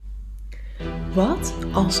Wat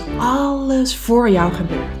als alles voor jou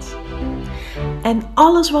gebeurt? En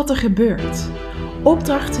alles wat er gebeurt,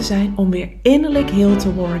 opdrachten zijn om weer innerlijk heel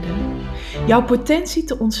te worden, jouw potentie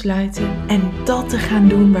te ontsluiten en dat te gaan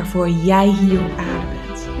doen waarvoor jij hier op aarde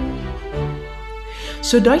bent.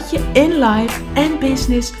 Zodat je in life en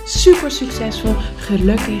business super succesvol,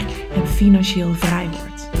 gelukkig en financieel vrij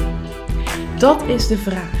wordt. Dat is de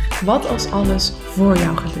vraag, wat als alles voor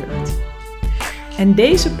jou gebeurt? En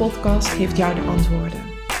deze podcast geeft jou de antwoorden.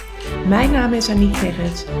 Mijn naam is Aniek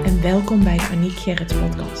Gerrits en welkom bij de Aniek Gerrits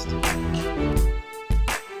podcast.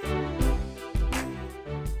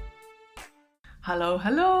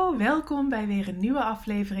 Hallo, welkom bij weer een nieuwe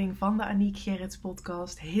aflevering van de Aniek Gerrits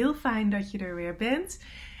podcast. Heel fijn dat je er weer bent.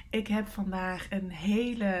 Ik heb vandaag een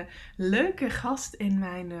hele leuke gast in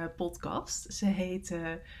mijn podcast. Ze heet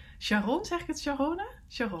Sharon, zeg ik het Sharona?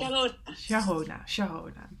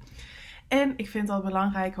 Sharona. En ik vind het al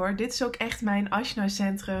belangrijk hoor. Dit is ook echt mijn Ashna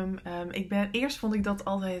centrum. Eerst vond ik dat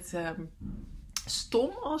altijd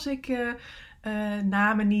stom als ik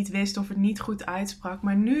namen niet wist of het niet goed uitsprak.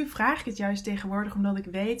 Maar nu vraag ik het juist tegenwoordig omdat ik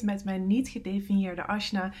weet met mijn niet gedefinieerde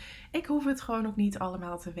Ashna. Ik hoef het gewoon ook niet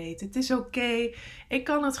allemaal te weten. Het is oké. Ik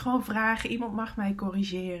kan het gewoon vragen. Iemand mag mij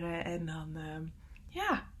corrigeren en dan...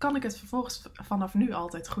 kan ik het vervolgens vanaf nu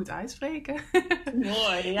altijd goed uitspreken.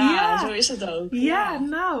 Mooi, ja, zo is het ook. Ja,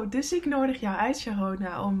 nou, dus ik nodig jou uit,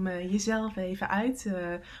 Sharona, om jezelf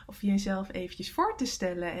even of jezelf eventjes voor te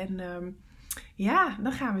stellen. En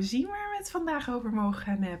dan gaan we zien waar we het vandaag over mogen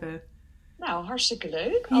gaan hebben. Nou, hartstikke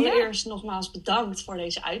leuk. Allereerst nogmaals bedankt voor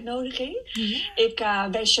deze uitnodiging. Ja.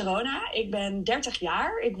 Ik ben Sharona, ik ben 30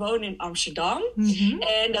 jaar, ik woon in Amsterdam.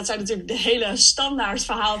 En dat zijn natuurlijk de hele standaard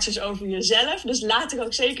verhaaltjes over jezelf. Dus laat ik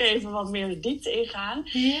ook zeker even wat meer de diepte ingaan.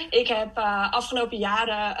 Ja. Ik heb afgelopen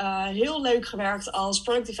jaren heel leuk gewerkt als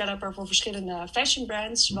product developer voor verschillende fashion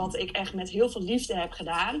brands. Wat ik echt met heel veel liefde heb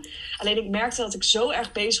gedaan. Alleen ik merkte dat ik zo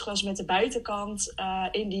erg bezig was met de buitenkant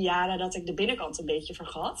in die jaren dat ik de binnenkant een beetje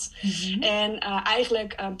vergat. En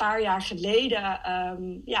eigenlijk een paar jaar geleden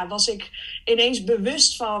was ik ineens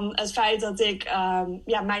bewust van het feit dat ik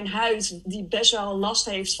mijn huid, die best wel last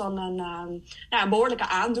heeft van een behoorlijke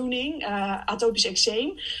aandoening, atopisch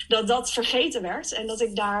eczeem, dat vergeten werd. En dat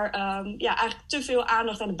ik daar eigenlijk te veel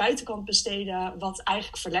aandacht aan de buitenkant besteedde, wat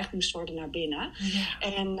eigenlijk verlegd moest worden naar binnen. Ja.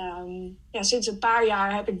 En sinds een paar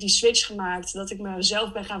jaar heb ik die switch gemaakt, dat ik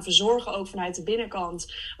mezelf ben gaan verzorgen, ook vanuit de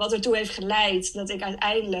binnenkant. Wat ertoe heeft geleid dat ik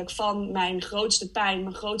uiteindelijk van mijn grootste pijn,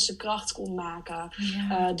 mijn grootste kracht kon maken.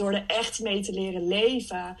 Ja. Door er echt mee te leren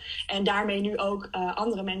leven. En daarmee nu ook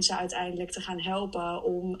andere mensen uiteindelijk te gaan helpen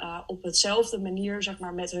om op hetzelfde manier, zeg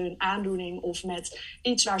maar, met hun aandoening of met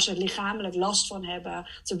iets waar ze lichamelijk last van hebben,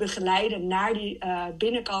 te begeleiden naar die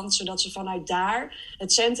binnenkant, zodat ze vanuit daar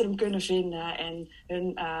het centrum kunnen vinden en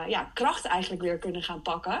hun kracht eigenlijk weer kunnen gaan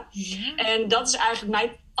pakken. Ja. En dat is eigenlijk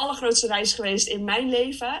mijn allergrootste reis geweest in mijn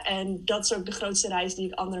leven. En dat is ook de grootste reis die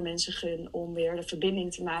ik andere mensen gun, om weer de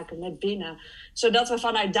verbinding te maken met binnen. Zodat we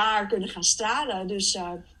vanuit daar kunnen gaan stralen. Dus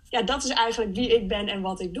dat is eigenlijk wie ik ben en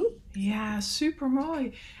wat ik doe. Ja,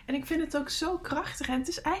 supermooi. En ik vind het ook zo krachtig. En het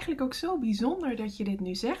is eigenlijk ook zo bijzonder dat je dit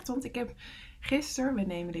nu zegt. Want ik heb gisteren, we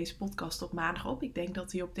nemen deze podcast op maandag op. Ik denk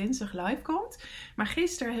dat hij op dinsdag live komt. Maar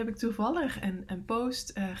gisteren heb ik toevallig een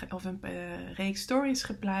post of een reeks stories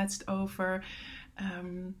geplaatst over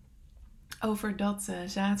dat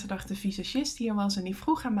zaterdag de visagist hier was. En die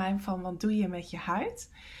vroeg aan mij van, wat doe je met je huid?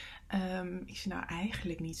 Ik zei, nou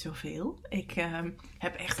eigenlijk niet zoveel. Ik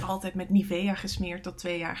heb echt altijd met Nivea gesmeerd tot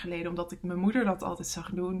 2 jaar geleden. Omdat ik mijn moeder dat altijd zag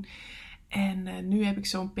doen. En nu heb ik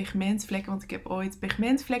zo'n pigmentvlekken. Want ik heb ooit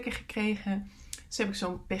pigmentvlekken gekregen. Dus heb ik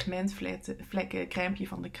zo'n pigmentvlekken crèmpje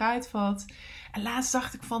van de Kruidvat. En laatst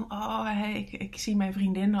dacht ik van, ik zie mijn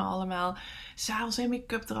vriendinnen allemaal 's avonds een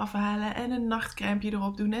make-up eraf halen en een nachtcrèmpje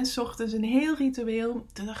erop doen. En 's ochtends een heel ritueel.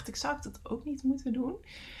 Toen dacht ik, zou ik dat ook niet moeten doen?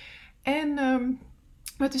 En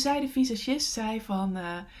maar toen zei de visagist van,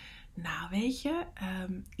 weet je,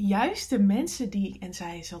 juist de mensen die, en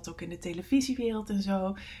zij zat ook in de televisiewereld en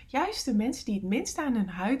zo, juist de mensen die het minst aan hun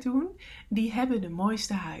huid doen, die hebben de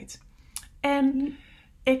mooiste huid. En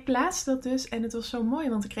ik plaatste dat dus en het was zo mooi,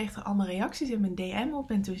 want ik kreeg er allemaal reacties in mijn DM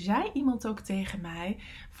op. En toen zei iemand ook tegen mij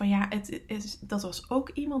van dat was ook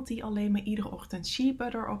iemand die alleen maar iedere ochtend shea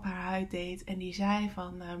butter op haar huid deed. En die zei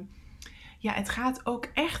van, het gaat ook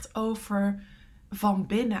echt over van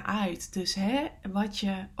binnenuit. Dus wat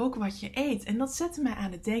je eet. En dat zette mij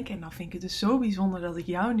aan het denken. En dan vind ik het dus zo bijzonder dat ik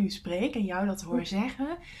jou nu spreek en jou dat hoor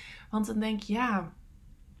zeggen. Want dan denk ik,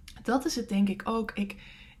 dat is het denk ik ook.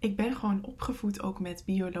 ik ben gewoon opgevoed ook met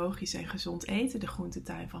biologisch en gezond eten. De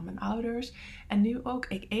groentetuin van mijn ouders. En nu ook,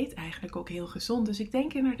 ik eet eigenlijk ook heel gezond. Dus ik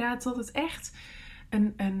denk inderdaad dat het echt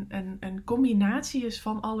een combinatie is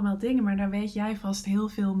van allemaal dingen. Maar daar weet jij vast heel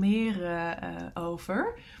veel meer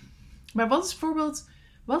over. Maar wat is bijvoorbeeld,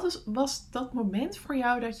 was dat moment voor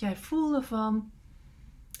jou dat jij voelde van,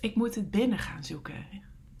 ik moet het binnen gaan zoeken.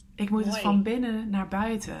 Ik moet het van binnen naar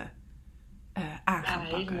buiten aan gaan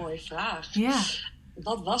pakken. Een hele mooie vraag. Ja.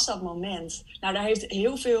 Wat was dat moment? Nou, daar heeft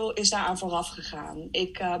heel veel is daaraan vooraf gegaan.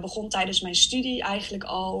 Ik begon tijdens mijn studie eigenlijk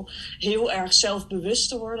al heel erg zelfbewust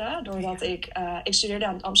te worden. Doordat ik studeerde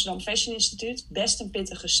aan het Amsterdam Fashion Instituut. Best een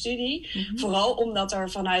pittige studie. Mm-hmm. Vooral omdat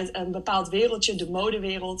er vanuit een bepaald wereldje, de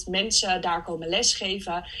modewereld, mensen daar komen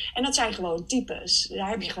lesgeven. En dat zijn gewoon types. Daar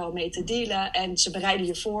heb je gewoon mee te dealen. En ze bereiden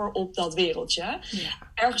je voor op dat wereldje.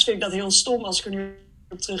 Ja. Ergens vind ik dat heel stom als ik er nu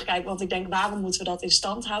op terugkijk, want ik denk, waarom moeten we dat in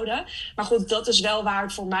stand houden? Maar goed, dat is wel waar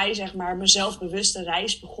het voor mij, zeg maar, mijn zelfbewuste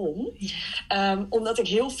reis begon. Ja. Omdat ik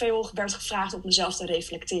heel veel werd gevraagd op mezelf te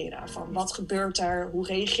reflecteren. Van wat gebeurt er? Hoe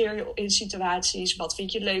reageer je in situaties? Wat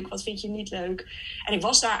vind je leuk? Wat vind je niet leuk? En ik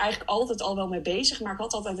was daar eigenlijk altijd al wel mee bezig, maar ik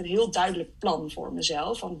had altijd een heel duidelijk plan voor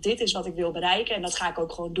mezelf. Van dit is wat ik wil bereiken en dat ga ik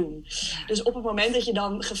ook gewoon doen. Ja. Dus op het moment dat je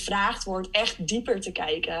dan gevraagd wordt echt dieper te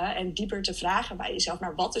kijken en dieper te vragen bij jezelf,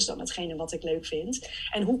 maar wat is dan hetgene wat ik leuk vind?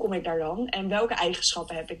 En hoe kom ik daar dan? En welke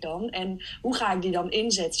eigenschappen heb ik dan? En hoe ga ik die dan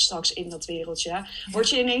inzetten straks in dat wereldje? Ja. Word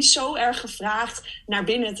je ineens zo erg gevraagd naar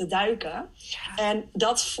binnen te duiken. Ja. En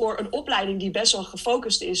dat voor een opleiding die best wel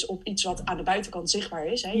gefocust is op iets wat aan de buitenkant zichtbaar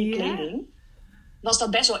is, hè, je kleding, was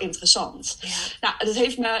dat best wel interessant. Ja. Nou, dat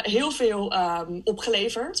heeft me heel veel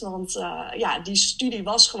opgeleverd. Want die studie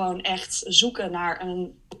was gewoon echt zoeken naar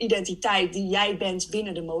een identiteit die jij bent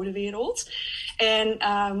binnen de modewereld. En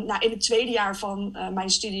in het tweede jaar van mijn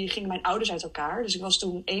studie gingen mijn ouders uit elkaar. Dus ik was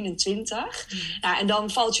toen 21. En dan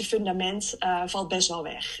valt je fundament valt best wel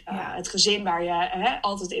weg. Het gezin waar je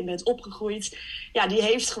altijd in bent opgegroeid, die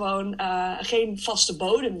heeft gewoon geen vaste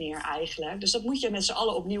bodem meer eigenlijk. Dus dat moet je met z'n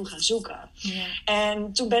allen opnieuw gaan zoeken. Ja.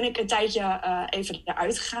 En toen ben ik een tijdje even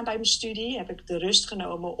eruit gegaan bij mijn studie. Heb ik de rust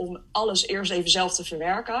genomen om alles eerst even zelf te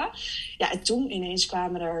verwerken. Ja, en toen ineens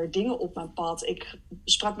kwamen er dingen op mijn pad. Ik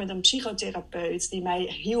sprak met een psychotherapeut die mij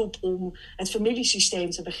hielp om het familiesysteem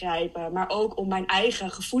te begrijpen. Maar ook om mijn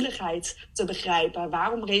eigen gevoeligheid te begrijpen.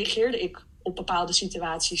 Waarom reageerde ik op bepaalde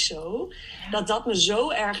situaties zo? Ja. Dat me zo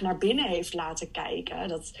erg naar binnen heeft laten kijken.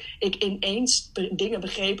 Dat ik ineens dingen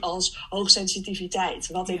begreep als hoogsensitiviteit.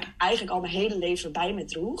 Wat ik eigenlijk al mijn hele leven bij me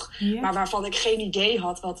droeg. Ja. Maar waarvan ik geen idee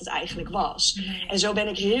had wat het eigenlijk was. Nee. En zo ben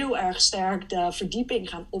ik heel erg sterk de verdieping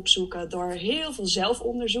gaan opzoeken door heel veel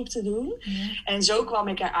zelfonderzoek te doen. Ja. En zo kwam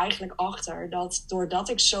ik er eigenlijk achter dat doordat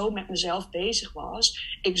ik zo met mezelf bezig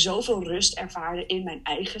was, ik zoveel rust ervaarde in mijn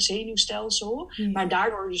eigen zenuwstelsel. Ja. Maar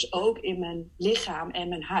daardoor dus ook in mijn lichaam en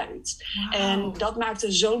mijn huid. Wow. En dat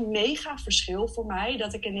maakte zo'n mega verschil voor mij,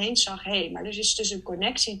 dat ik ineens zag, maar er is dus een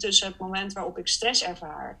connectie tussen het moment waarop ik stress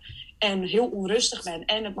ervaar en heel onrustig ben,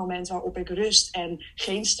 en het moment waarop ik rust en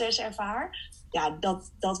geen stress ervaar. Ja,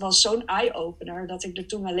 dat was zo'n eye-opener, dat ik er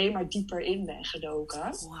toen alleen maar dieper in ben gedoken.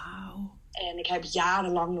 Wauw. En ik heb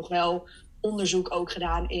jarenlang nog wel onderzoek ook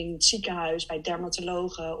gedaan in het ziekenhuis bij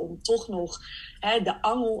dermatologen om toch nog de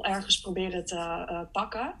angel ergens proberen te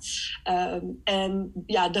pakken. En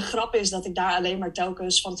de grap is dat ik daar alleen maar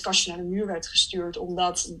telkens van het kastje naar de muur werd gestuurd,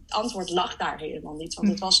 omdat het antwoord lag daar helemaal niet. Want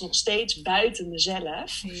het was nog steeds buiten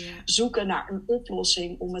mezelf. Ja. Zoeken naar een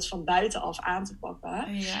oplossing om het van buitenaf aan te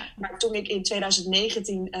pakken. Ja. Maar toen ik in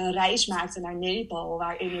 2019 een reis maakte naar Nepal,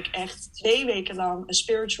 waarin ik echt 2 weken lang een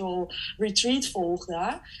spiritual retreat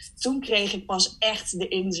volgde, toen kreeg ik pas echt de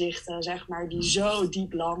inzichten, zeg maar, die zo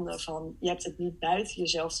diep landen van, je hebt het niet buiten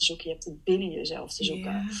jezelf te zoeken, je hebt het binnen jezelf te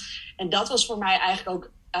zoeken. Yeah. En dat was voor mij eigenlijk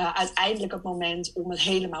ook uiteindelijk het moment om het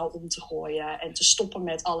helemaal om te gooien en te stoppen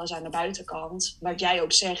met alles aan de buitenkant. Wat jij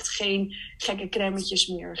ook zegt, geen gekke crèmetjes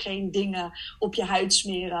meer, geen dingen op je huid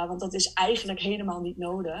smeren, want dat is eigenlijk helemaal niet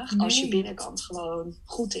nodig als je binnenkant gewoon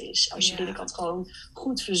goed is. Als je binnenkant gewoon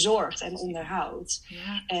goed verzorgt en onderhoudt.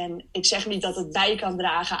 Ja. En ik zeg niet dat het bij kan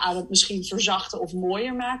dragen aan het misschien verzachten of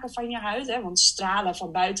mooier maken van je huid, want stralen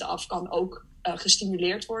van buitenaf kan ook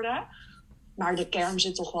gestimuleerd worden. Maar de kern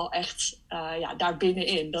zit toch wel echt daar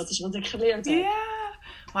binnenin. Dat is wat ik geleerd heb. Ja,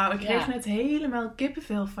 wauw, ik kreeg net helemaal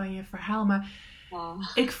kippenvel van je verhaal. Maar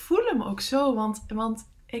ik voel hem ook zo. Want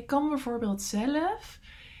ik kan bijvoorbeeld zelf,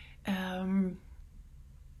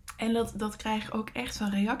 en dat krijg ik ook echt van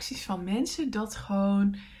reacties van mensen, dat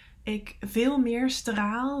gewoon ik veel meer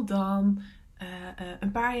straal dan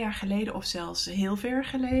een paar jaar geleden of zelfs heel ver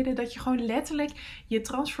geleden, dat je gewoon letterlijk je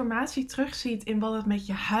transformatie terugziet in wat het met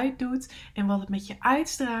je huid doet en wat het met je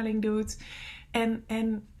uitstraling doet. En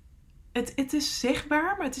het is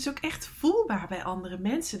zichtbaar, maar het is ook echt voelbaar bij andere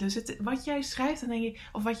mensen. Dus wat jij schrijft, dan denk ik,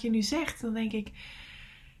 of wat je nu zegt, dan denk ik,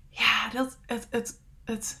 ja, dat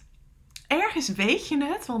het ergens weet je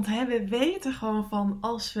het, want we weten gewoon van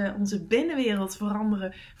als we onze binnenwereld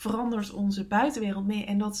veranderen, verandert onze buitenwereld mee.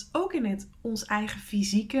 En dat is ook in ons eigen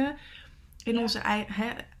fysieke,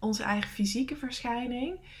 onze eigen fysieke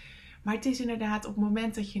verschijning. Maar het is inderdaad op het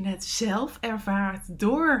moment dat je het zelf ervaart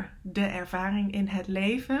door de ervaring in het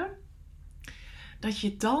leven, dat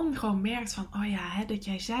je dan gewoon merkt van, oh ja, dat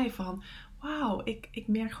jij zei van, wauw, ik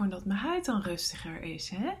merk gewoon dat mijn huid dan rustiger is.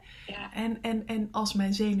 Hè? Ja. En als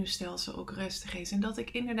mijn zenuwstelsel ook rustig is. En dat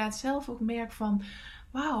ik inderdaad zelf ook merk van,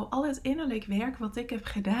 wauw, al het innerlijk werk wat ik heb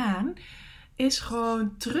gedaan, is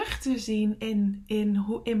gewoon terug te zien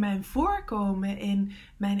in mijn voorkomen, in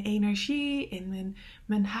mijn energie, in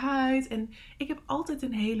mijn huid. En ik heb altijd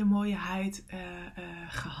een hele mooie huid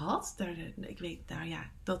gehad. Ik weet, nou ja,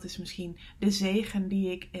 dat is misschien de zegen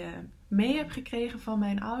die ik mee heb gekregen van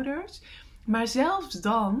mijn ouders. Maar zelfs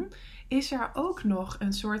dan is er ook nog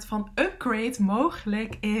een soort van upgrade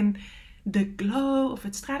mogelijk in de glow of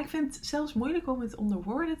het stralen. Ik vind het zelfs moeilijk om het onder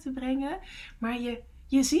woorden te brengen. Maar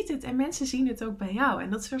je ziet het en mensen zien het ook bij jou. En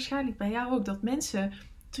dat is waarschijnlijk bij jou ook. Dat mensen,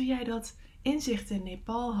 toen jij dat inzicht in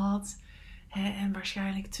Nepal had, en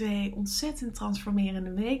waarschijnlijk 2 ontzettend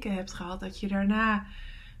transformerende weken hebt gehad, dat je daarna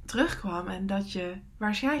terugkwam en dat je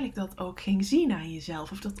waarschijnlijk dat ook ging zien aan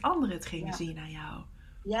jezelf. Of dat anderen het gingen zien aan jou.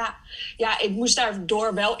 Ja, ik moest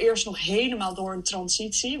daardoor wel eerst nog helemaal door een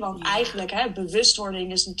transitie. Want eigenlijk,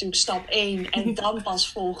 bewustwording is natuurlijk stap 1. En dan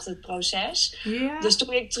pas volgt het proces. Ja. Dus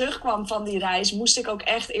toen ik terugkwam van die reis, moest ik ook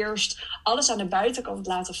echt eerst alles aan de buitenkant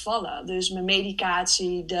laten vallen. Dus mijn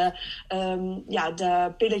medicatie,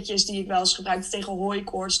 de pilletjes die ik wel eens gebruikte tegen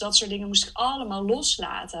hooikoorts, dat soort dingen moest ik allemaal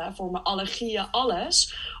loslaten. Voor mijn allergieën,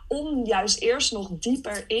 alles. Om juist eerst nog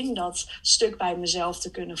dieper in dat stuk bij mezelf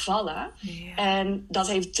te kunnen vallen. Ja. En dat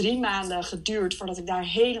heeft 3 maanden geduurd voordat ik daar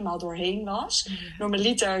helemaal doorheen was. Ja.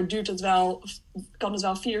 Normaliter kan het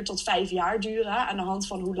wel 4 tot 5 jaar duren. Aan de hand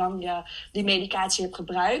van hoe lang je die medicatie hebt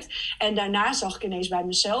gebruikt. En daarna zag ik ineens bij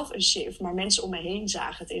mezelf een shift. Maar mensen om me heen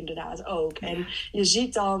zagen het inderdaad ook. Ja. En je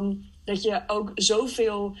ziet dan dat je ook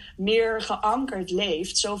zoveel meer geankerd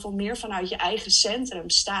leeft. Zoveel meer vanuit je eigen centrum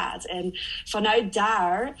staat. En vanuit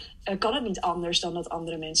daar kan het niet anders dan dat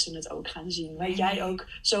andere mensen het ook gaan zien. Wat jij ook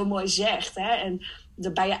zo mooi zegt. Hè? En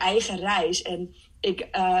bij je eigen reis. En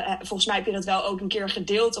volgens mij heb je dat wel ook een keer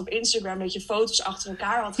gedeeld op Instagram. Dat je foto's achter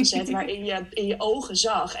elkaar had gezet waarin je in je ogen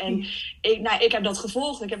zag. En ik heb dat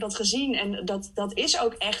gevolgd. Ik heb dat gezien. En dat is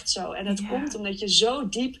ook echt zo. En het komt omdat je zo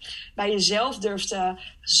diep bij jezelf durft te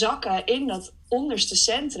zakken in dat onderste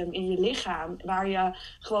centrum in je lichaam. Waar je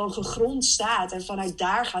gewoon gegrond staat. En vanuit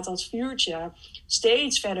daar gaat dat vuurtje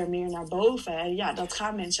steeds verder meer naar boven. En ja, dat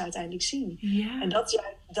gaan mensen uiteindelijk zien. Ja. En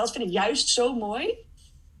dat vind ik juist zo mooi.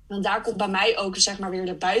 Want daar komt bij mij ook zeg maar weer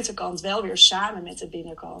de buitenkant wel weer samen met de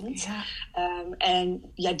binnenkant. Ja.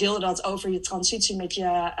 En jij deelde dat over je transitie met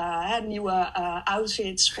je nieuwe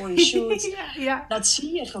outfits voor je shoot. Ja. Dat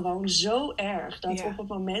zie je gewoon zo erg. Dat op het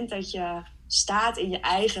moment dat je staat in je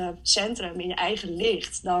eigen centrum, in je eigen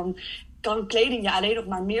licht, dan kan kleding je alleen nog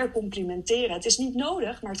maar meer complimenteren. Het is niet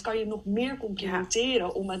nodig, maar het kan je nog meer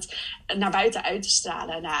complimenteren om het naar buiten uit te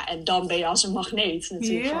stralen. Nou, en dan ben je als een magneet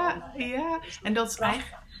natuurlijk. Ja. En dat is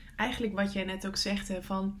eigenlijk wat jij net ook zegt, hè,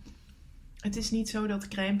 van het is niet zo dat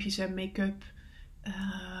crèmpjes en make-up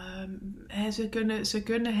ze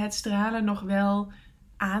kunnen het stralen nog wel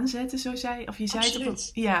aanzetten, zo zei of je zei het op.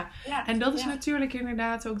 Ja, en dat is natuurlijk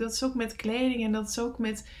inderdaad ook, dat is ook met kleding en dat is ook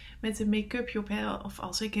met een make-upje op. Hè, of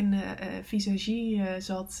als ik in Visagie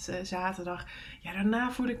zat zaterdag,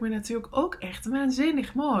 daarna voelde ik me natuurlijk ook echt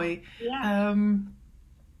waanzinnig mooi. Ja.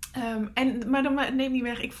 Maar dan neem niet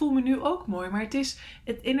weg, ik voel me nu ook mooi. Maar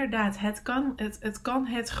inderdaad, het kan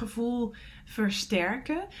het gevoel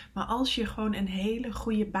versterken. Maar als je gewoon een hele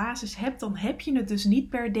goede basis hebt, dan heb je het dus niet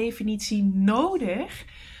per definitie nodig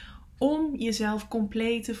om jezelf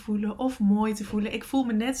compleet te voelen of mooi te voelen. Ik voel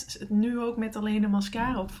me net nu ook met alleen de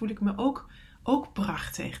mascara op, voel ik me ook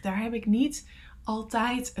prachtig. Daar heb ik niet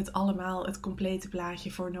altijd het complete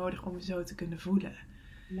plaatje voor nodig om me zo te kunnen voelen.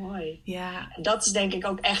 Mooi. Ja. En dat is denk ik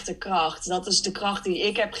ook echt de kracht. Dat is de kracht die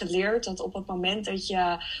ik heb geleerd. Dat op het moment dat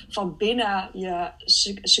je van binnen je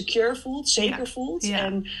secure voelt, zeker voelt. Ja.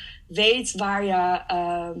 En weet waar je,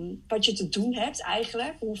 wat je te doen hebt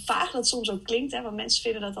eigenlijk. Hoe vaag dat soms ook klinkt. Hè? Want mensen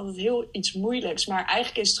vinden dat altijd heel iets moeilijks. Maar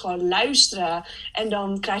eigenlijk is het gewoon luisteren. En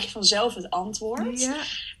dan krijg je vanzelf het antwoord. Ja.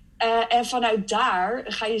 En vanuit daar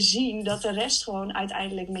ga je zien dat de rest gewoon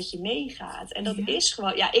uiteindelijk met je meegaat. En dat is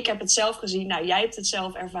gewoon... Ja, ik heb het zelf gezien. Nou, jij hebt het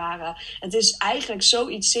zelf ervaren. Het is eigenlijk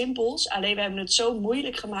zoiets simpels. Alleen we hebben het zo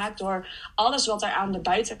moeilijk gemaakt door alles wat er aan de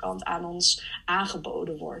buitenkant aan ons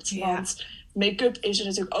aangeboden wordt. Ja. Want make-up is er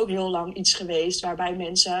natuurlijk ook heel lang iets geweest waarbij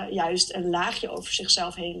mensen juist een laagje over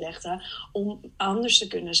zichzelf heen legden om anders te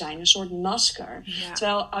kunnen zijn. Een soort masker. Ja.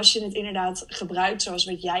 Terwijl als je het inderdaad gebruikt zoals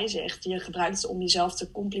wat jij zegt, je gebruikt het om jezelf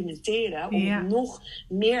te complimenteren, om het nog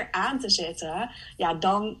meer aan te zetten, ja,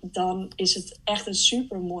 dan is het echt een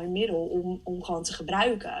super mooi middel om gewoon te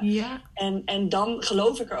gebruiken. Ja. En dan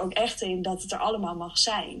geloof ik er ook echt in dat het er allemaal mag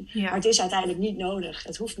zijn. Ja. Maar het is uiteindelijk niet nodig.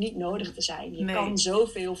 Het hoeft niet nodig te zijn. Je kan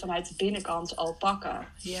zoveel vanuit de binnenkant al pakken.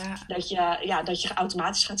 Ja. Dat je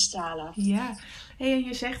automatisch gaat stralen. Ja. Hey, en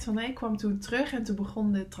je zegt van ik kwam toen terug en toen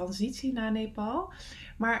begon de transitie naar Nepal.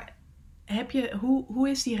 Maar hoe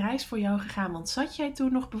is die reis voor jou gegaan? Want zat jij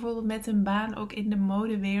toen nog bijvoorbeeld met een baan ook in de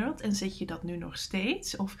modewereld en zit je dat nu nog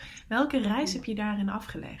steeds? Of welke reis heb je daarin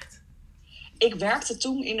afgelegd? Ik werkte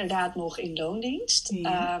toen inderdaad nog in loondienst.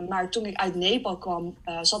 Ja. Maar toen ik uit Nepal kwam,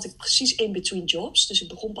 zat ik precies in between jobs. Dus ik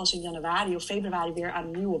begon pas in januari of februari weer aan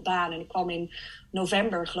een nieuwe baan. En ik kwam in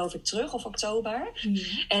november, geloof ik, terug of oktober.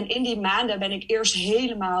 Ja. En in die maanden ben ik eerst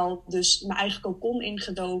helemaal dus mijn eigen cocon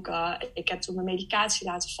ingedoken. Ik heb toen mijn medicatie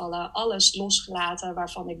laten vallen. Alles losgelaten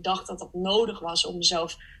waarvan ik dacht dat dat nodig was om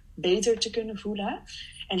mezelf beter te kunnen voelen.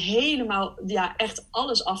 En helemaal, echt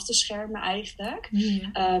alles af te schermen eigenlijk.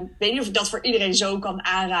 Ja. Ik weet niet of ik dat voor iedereen zo kan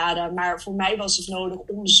aanraden. Maar voor mij was het nodig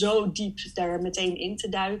om zo diep er meteen in te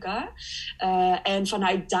duiken. En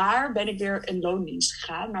vanuit daar ben ik weer in loondienst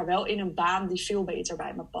gegaan. Maar wel in een baan die veel beter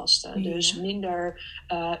bij me paste. Ja. Dus minder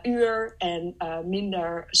uur en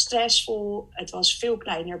minder stressvol. Het was een veel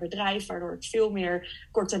kleiner bedrijf, waardoor ik veel meer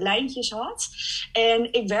korte lijntjes had.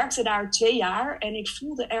 En ik werkte daar 2 jaar. En ik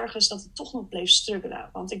voelde ergens dat het toch nog bleef struggelen.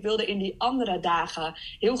 Want ik wilde in die andere dagen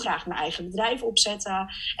heel graag mijn eigen bedrijf opzetten.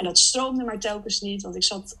 En dat stroomde maar telkens niet. Want ik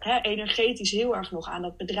zat energetisch heel erg nog aan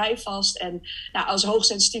dat bedrijf vast. En als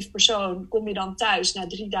hoogsensitief persoon kom je dan thuis na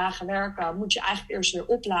 3 dagen werken. Moet je eigenlijk eerst weer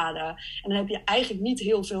opladen. En dan heb je eigenlijk niet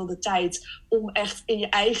heel veel de tijd om echt in je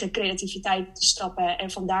eigen creativiteit te stappen.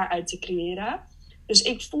 En van daaruit te creëren. Dus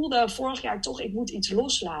ik voelde vorig jaar toch, ik moet iets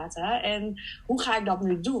loslaten. En hoe ga ik dat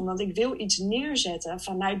nu doen? Want ik wil iets neerzetten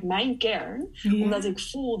vanuit mijn kern. Ja. Omdat ik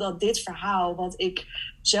voel dat dit verhaal wat ik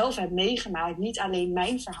zelf heb meegemaakt niet alleen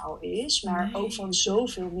mijn verhaal is. Maar ook van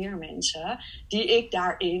zoveel meer mensen. Die ik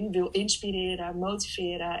daarin wil inspireren,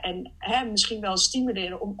 motiveren. En misschien wel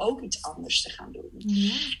stimuleren om ook iets anders te gaan doen.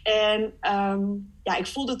 Ja. En ik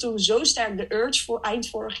voelde toen zo sterk de urge voor eind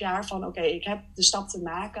vorig jaar van oké, ik heb de stap te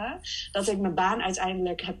maken. Dat ik mijn baan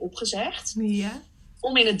uiteindelijk heb opgezegd. Ja.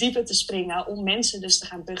 Om in het diepe te springen, om mensen dus te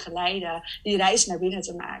gaan begeleiden, die reis naar binnen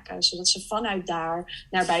te maken. Zodat ze vanuit daar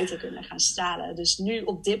naar buiten kunnen gaan stralen. Dus nu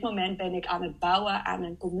op dit moment ben ik aan het bouwen aan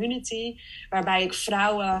een community waarbij ik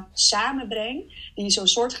vrouwen samenbreng die zo'n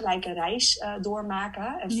soortgelijke reis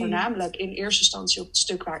doormaken. En voornamelijk in eerste instantie op het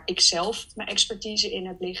stuk waar ik zelf mijn expertise in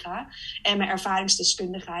heb liggen en mijn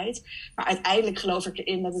ervaringsdeskundigheid. Maar uiteindelijk geloof ik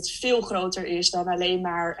erin dat het veel groter is dan alleen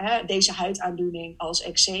maar deze huidaandoening als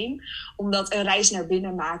eczeem. Omdat een reis naar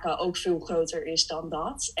binnen maken ook veel groter is dan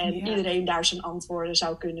dat. En iedereen daar zijn antwoorden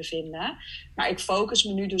zou kunnen vinden. Maar ik focus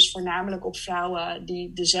me nu dus voornamelijk op vrouwen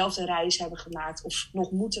die dezelfde reis hebben gemaakt of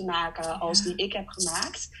nog moeten maken als die ik heb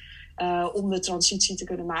gemaakt. Om de transitie te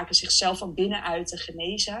kunnen maken, zichzelf van binnenuit te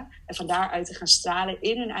genezen. En van daaruit te gaan stralen,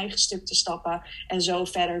 in hun eigen stuk te stappen. En zo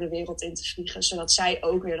verder de wereld in te vliegen. Zodat zij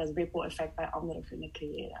ook weer dat ripple effect bij anderen kunnen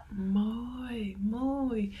creëren. Mooi,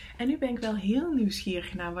 mooi. En nu ben ik wel heel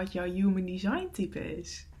nieuwsgierig naar wat jouw human design type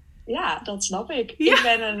is. Ja, dat snap ik. Ja.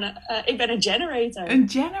 Ik ben een generator. Een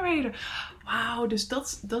generator. Wauw, dus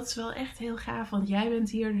dat is wel echt heel gaaf. Want jij bent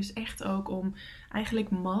hier dus echt ook om eigenlijk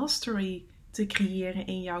mastery te creëren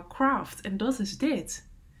in jouw craft. En dat is dit.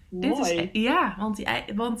 Mooi.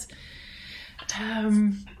 Want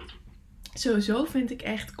sowieso vind ik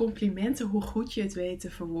echt complimenten hoe goed je het weet te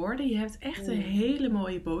verwoorden. Je hebt echt een hele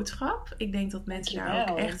mooie boodschap. Ik denk dat mensen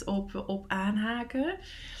daar ook echt op aanhaken.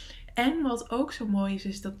 En wat ook zo mooi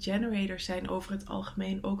is dat generators zijn over het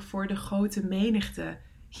algemeen ook voor de grote menigte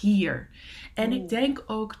hier. En ik denk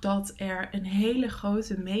ook dat er een hele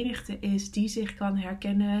grote menigte is die zich kan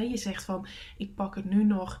herkennen. Je zegt van, ik pak het nu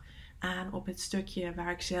nog aan op het stukje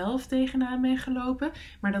waar ik zelf tegenaan ben gelopen.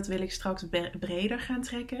 Maar dat wil ik straks breder gaan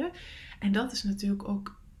trekken. En dat is natuurlijk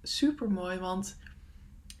ook super mooi, want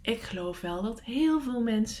ik geloof wel dat heel veel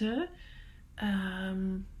mensen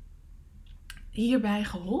hierbij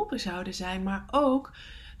geholpen zouden zijn. Maar ook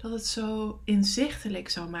dat het zo inzichtelijk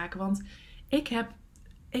zou maken. Want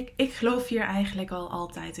ik geloof hier eigenlijk al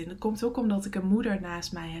altijd in. Het komt ook omdat ik een moeder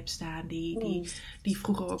naast mij heb staan die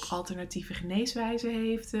vroeger ook alternatieve geneeswijzen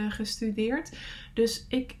heeft gestudeerd. Dus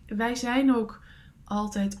wij zijn ook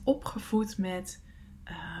altijd opgevoed met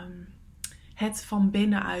het van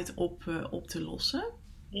binnenuit op te lossen.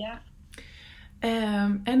 Ja.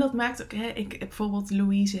 En dat maakt ook, bijvoorbeeld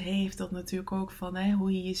Louise heeft dat natuurlijk ook van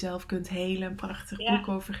hoe je jezelf kunt helen. Een prachtig boek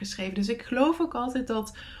over geschreven. Dus ik geloof ook altijd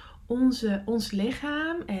dat ons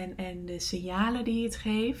lichaam en de signalen die het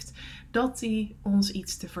geeft, dat die ons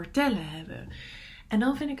iets te vertellen hebben. En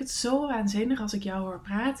dan vind ik het zo waanzinnig als ik jou hoor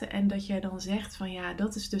praten en dat jij dan zegt van ja,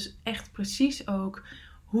 dat is dus echt precies ook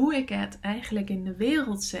hoe ik het eigenlijk in de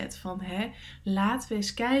wereld zet. Van laten we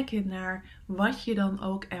eens kijken naar wat je dan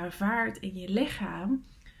ook ervaart in je lichaam.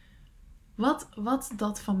 Wat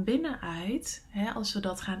dat van binnenuit, als we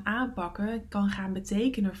dat gaan aanpakken, kan gaan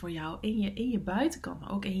betekenen voor jou in je buitenkant,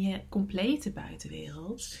 maar ook in je complete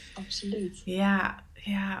buitenwereld. Absoluut. Ja.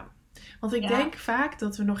 Want ik denk vaak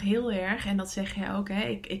dat we nog heel erg, en dat zeg jij ook,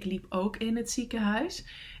 ik liep ook in het ziekenhuis.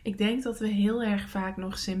 Ik denk dat we heel erg vaak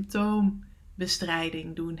nog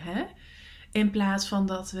symptoombestrijding doen, in plaats van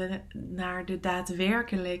dat we naar de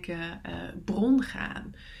daadwerkelijke bron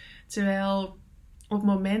gaan. Terwijl op het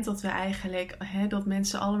moment dat we eigenlijk, dat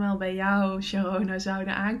mensen allemaal bij jou, Sharona,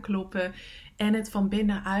 zouden aankloppen en het van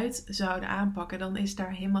binnenuit zouden aanpakken, dan is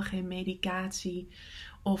daar helemaal geen medicatie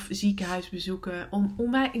of ziekenhuisbezoeken.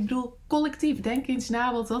 Ik bedoel, collectief, denk eens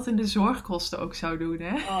na wat dat in de zorgkosten ook zou doen,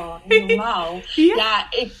 hè? Oh, normaal. Ja,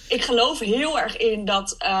 ik geloof heel erg in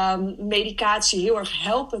dat medicatie heel erg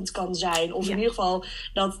helpend kan zijn. Of in ieder geval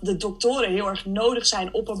dat de doktoren heel erg nodig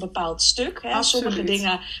zijn op een bepaald stuk. Hè? Sommige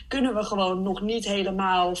dingen kunnen we gewoon nog niet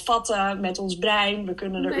helemaal vatten met ons brein. We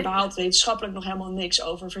kunnen er überhaupt wetenschappelijk nog helemaal niks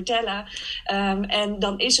over vertellen. En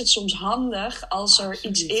dan is het soms handig als er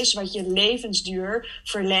iets is wat je levensduur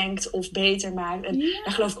verlengt of beter maakt. En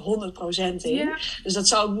daar geloof ik 100% in. Ja. Dus dat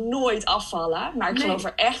zou nooit afvallen. Maar ik geloof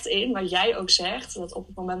er echt in, wat jij ook zegt, dat op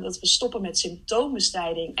het moment dat we stoppen met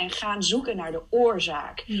symptoombestrijding en gaan zoeken naar de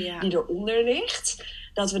oorzaak die eronder ligt,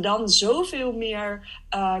 dat we dan zoveel meer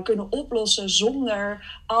kunnen oplossen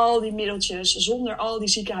zonder al die middeltjes, zonder al die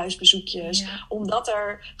ziekenhuisbezoekjes. Ja. Omdat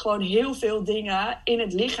er gewoon heel veel dingen in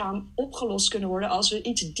het lichaam opgelost kunnen worden als we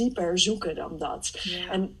iets dieper zoeken dan dat. Ja.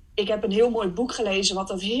 En ik heb een heel mooi boek gelezen wat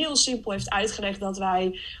dat heel simpel heeft uitgelegd, dat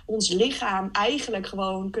wij ons lichaam eigenlijk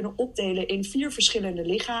gewoon kunnen opdelen in 4 verschillende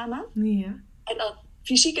lichamen. Ja. En dat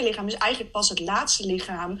fysieke lichaam is eigenlijk pas het laatste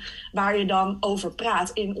lichaam waar je dan over praat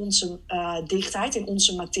in onze dichtheid, in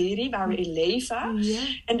onze materie, waar we in leven. Ja.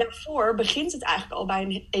 En daarvoor begint het eigenlijk al bij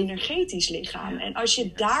een energetisch lichaam. Ja. En als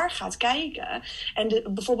je daar gaat kijken,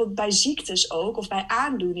 en bijvoorbeeld bij ziektes ook, of bij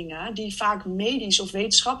aandoeningen, die vaak medisch of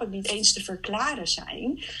wetenschappelijk niet eens te verklaren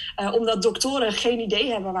zijn, omdat doktoren geen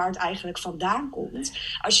idee hebben waar het eigenlijk vandaan komt.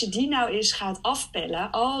 Als je die nou eens gaat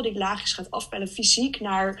afpellen, al die laagjes gaat afpellen, fysiek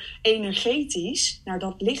naar energetisch, naar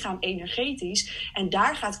dat lichaam energetisch, en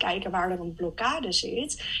daar gaat kijken waar er een blokkade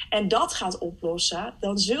zit en dat gaat oplossen,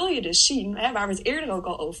 dan zul je dus zien, waar we het eerder ook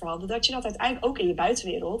al over hadden, dat je dat uiteindelijk ook in je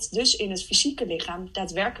buitenwereld, dus in het fysieke lichaam,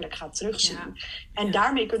 daadwerkelijk gaat terugzien. Ja. En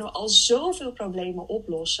daarmee kunnen we al zoveel problemen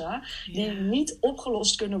oplossen die niet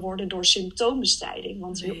opgelost kunnen worden door symptoombestrijding,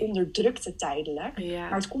 want je onderdrukt het tijdelijk,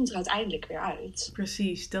 maar het komt er uiteindelijk weer uit.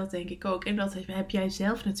 Precies, dat denk ik ook. En dat heb jij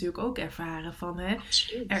zelf natuurlijk ook ervaren van,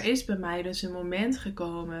 er is bij mij dus een moment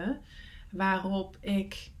gekomen waarop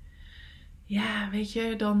ik,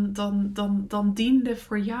 dan diende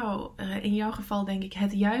voor jou, in jouw geval denk ik,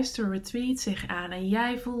 het juiste retreat zich aan. En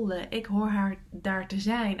jij voelde, ik hoor haar daar te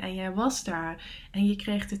zijn. En jij was daar. En je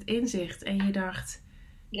kreeg het inzicht. En je dacht,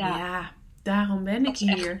 daarom ben ik hier.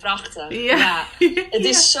 Dat is echt prachtig. Ja. Het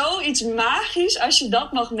is zoiets magisch als je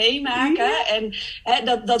dat mag meemaken. Ja.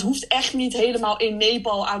 En dat hoeft echt niet helemaal in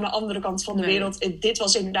Nepal aan de andere kant van de wereld. Dit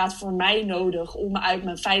was inderdaad voor mij nodig om uit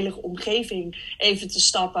mijn veilige omgeving even te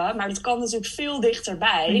stappen. Maar dat kan natuurlijk veel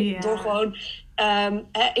dichterbij. Ja. Door gewoon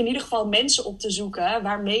in ieder geval mensen op te zoeken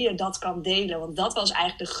waarmee je dat kan delen. Want dat was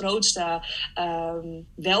eigenlijk de grootste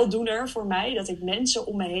weldoener voor mij. Dat ik mensen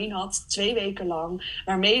om me heen had, 2 weken lang,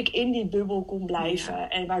 waarmee ik in die bubbel kon blijven. Ja.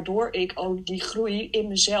 En waardoor ik ook die groei in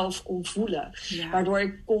mezelf kon voelen. Ja. Waardoor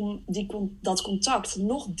ik dat contact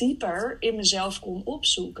nog dieper in mezelf kon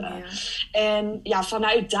opzoeken. Ja. En ja,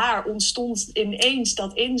 vanuit daar ontstond ineens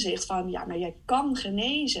dat inzicht van, ja, maar jij kan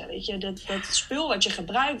genezen. Weet je, dat spul wat je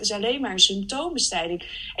gebruikt is alleen maar een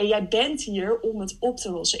symptoombestrijding. En jij bent hier om het op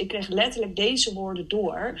te lossen. Ik kreeg letterlijk deze woorden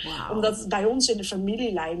door. Wow. Omdat het bij ons in de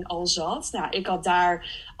familielijn al zat. Nou, ik had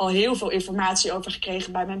daar al heel veel informatie over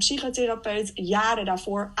gekregen bij mijn psychotherapeut. Jaren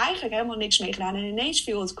daarvoor eigenlijk helemaal niks mee gedaan. En ineens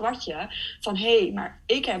viel het kwartje van, hé, maar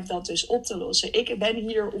ik heb dat dus op te lossen. Ik ben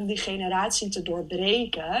hier om die generatie te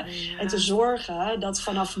doorbreken. Ja. En te zorgen dat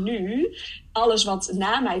vanaf nu alles wat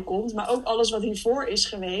na mij komt, maar ook alles wat hiervoor is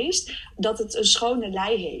geweest, dat het een schone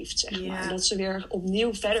lei heeft, zeg maar. Dat ze weer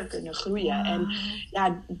opnieuw verder kunnen groeien. Wow. En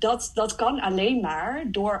ja, dat kan alleen maar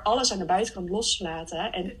door alles aan de buitenkant los te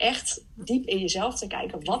laten en echt diep in jezelf te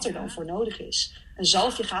kijken wat er dan voor nodig is. Een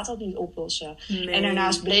zalfje gaat dat niet oplossen. Nee. En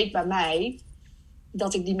daarnaast bleek bij mij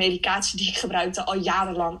dat ik die medicatie die ik gebruikte al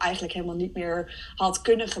jarenlang eigenlijk helemaal niet meer had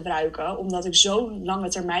kunnen gebruiken. Omdat ik zo'n lange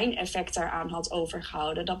termijn effect daaraan had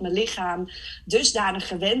overgehouden. Dat mijn lichaam dusdanig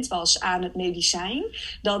gewend was aan het medicijn.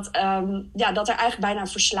 Dat er eigenlijk bijna een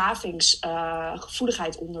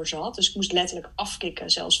verslavingsgevoeligheid onder zat. Dus ik moest letterlijk afkicken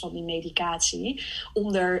zelfs van die medicatie.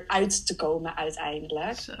 Om eruit te komen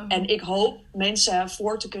uiteindelijk. Zo. En ik hoop mensen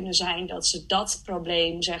voor te kunnen zijn dat ze dat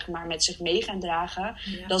probleem zeg maar met zich mee gaan dragen.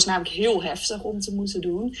 Ja. Dat is namelijk heel heftig om te moeten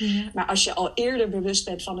doen. Ja. Maar als je al eerder bewust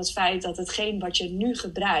bent van het feit dat hetgeen wat je nu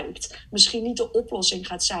gebruikt misschien niet de oplossing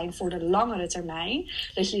gaat zijn voor de langere termijn.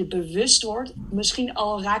 Dat je je bewust wordt. Misschien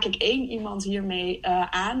al raak ik 1 iemand hiermee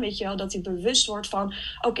aan. Weet je wel, dat hij bewust wordt van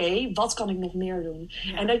oké, wat kan ik nog meer doen?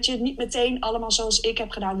 Ja. En dat je het niet meteen allemaal zoals ik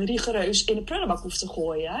heb gedaan rigoureus in de prullenbak hoeft te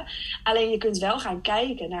gooien. Alleen je kunt wel gaan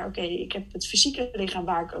kijken naar oké, ik heb het fysieke lichaam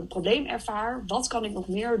waar ik een probleem ervaar. Wat kan ik nog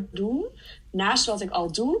meer doen naast wat ik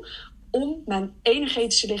al doe? Om mijn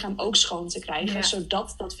energetische lichaam ook schoon te krijgen. Ja.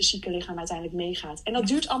 Zodat dat fysieke lichaam uiteindelijk meegaat. En dat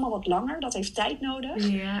duurt allemaal wat langer. Dat heeft tijd nodig.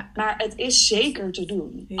 Ja. Maar het is zeker te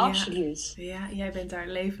doen. Ja. Absoluut. Ja, jij bent daar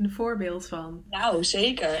een levende voorbeeld van. Nou,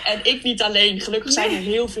 zeker. En ik niet alleen. Gelukkig zijn er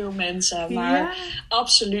heel veel mensen. Maar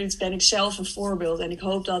absoluut ben ik zelf een voorbeeld. En ik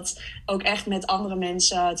hoop dat ook echt met andere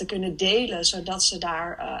mensen te kunnen delen. Zodat ze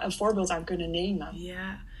daar een voorbeeld aan kunnen nemen.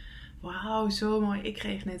 Ja. Wauw, zo mooi. Ik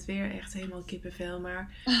kreeg net weer echt helemaal kippenvel.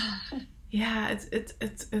 Maar ja,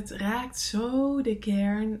 het raakt zo de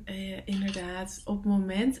kern. Inderdaad, op het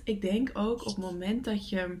moment, ik denk ook op het moment dat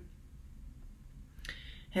je...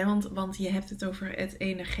 Want je hebt het over het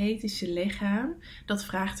energetische lichaam. Dat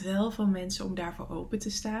vraagt wel van mensen om daarvoor open te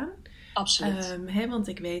staan. Absoluut. Want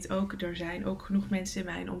ik weet ook, er zijn ook genoeg mensen in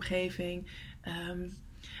mijn omgeving...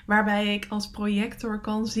 waarbij ik als projector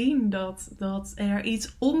kan zien dat er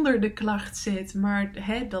iets onder de klacht zit. Maar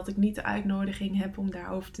dat ik niet de uitnodiging heb om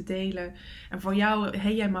daarover te delen. En voor jou,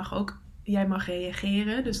 jij mag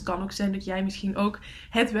reageren. Dus het kan ook zijn dat jij misschien ook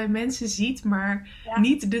het bij mensen ziet. Maar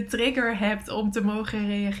niet de trigger hebt om te mogen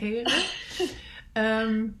reageren.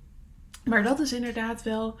 Maar dat is inderdaad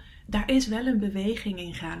wel... Daar is wel een beweging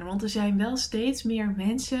in gaande. Want er zijn wel steeds meer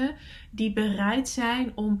mensen die bereid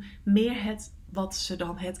zijn om meer wat ze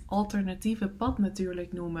dan het alternatieve pad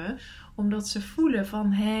natuurlijk noemen. Omdat ze voelen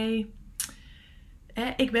van,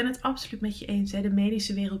 ik ben het absoluut met je eens. De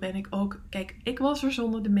medische wereld ben ik ook... Kijk, ik was er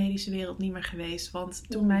zonder de medische wereld niet meer geweest. Want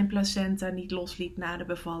toen mijn placenta niet losliep na de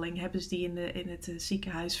bevalling... hebben ze die in het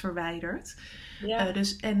ziekenhuis verwijderd. Ja.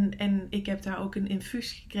 En ik heb daar ook een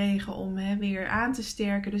infuus gekregen om weer aan te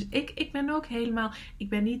sterken. Dus ik ben ook helemaal... Ik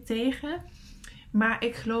ben niet tegen... Maar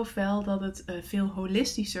ik geloof wel dat het veel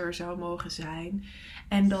holistischer zou mogen zijn.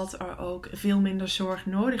 En dat er ook veel minder zorg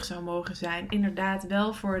nodig zou mogen zijn. Inderdaad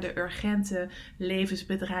wel voor de urgente,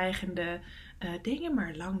 levensbedreigende dingen.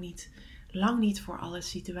 Maar lang niet voor alle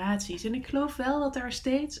situaties. En ik geloof wel dat er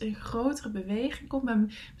steeds een grotere beweging komt.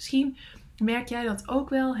 Maar misschien merk jij dat ook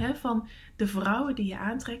wel. Van de vrouwen die je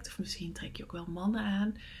aantrekt. Of misschien trek je ook wel mannen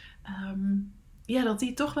aan. Dat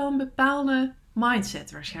die toch wel een bepaalde...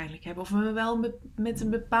 mindset waarschijnlijk hebben. Of we wel met een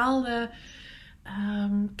bepaalde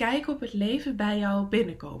kijk op het leven bij jou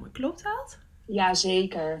binnenkomen. Klopt dat? Ja,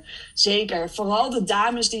 zeker. Zeker. Vooral de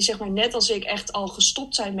dames die zeg maar net als ik echt al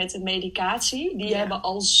gestopt zijn met de medicatie. Die hebben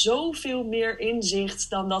al zoveel meer inzicht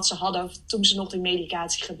dan dat ze hadden toen ze nog die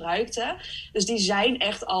medicatie gebruikten. Dus die zijn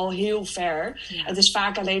echt al heel ver. Ja. Het is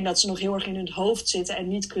vaak alleen dat ze nog heel erg in hun hoofd zitten en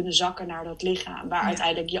niet kunnen zakken naar dat lichaam. Waar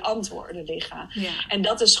uiteindelijk je antwoorden liggen. Ja. En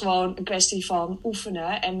dat is gewoon een kwestie van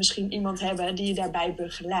oefenen en misschien iemand hebben die je daarbij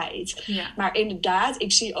begeleidt. Ja. Maar inderdaad,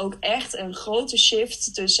 ik zie ook echt een grote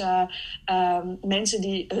shift tussen mensen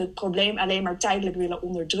die het probleem alleen maar tijdelijk willen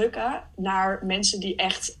onderdrukken, naar mensen die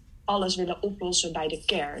echt alles willen oplossen bij de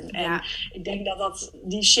kern. Ja. En ik denk dat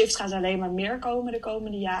die shift gaat alleen maar meer komen de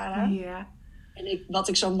komende jaren. Ja. En wat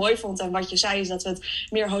ik zo mooi vond en wat je zei is dat we het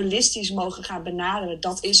meer holistisch mogen gaan benaderen.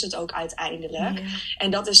 Dat is het ook uiteindelijk. Ja.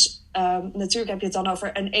 En dat is natuurlijk heb je het dan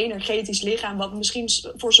over een energetisch lichaam wat misschien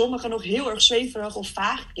voor sommigen nog heel erg zweverig of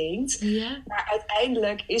vaag klinkt. Ja. Maar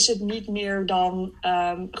uiteindelijk is het niet meer dan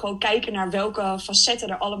gewoon kijken naar welke facetten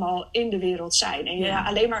er allemaal in de wereld zijn. En je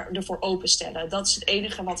alleen maar ervoor openstellen. Dat is het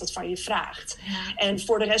enige wat het van je vraagt. Ja. En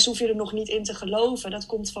voor de rest hoef je er nog niet in te geloven. Dat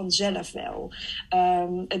komt vanzelf wel.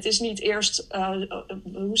 Het is niet eerst,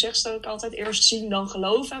 hoe zegt ze ook altijd, eerst zien dan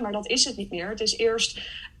geloven. Maar dat is het niet meer. Het is eerst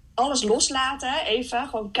alles loslaten, even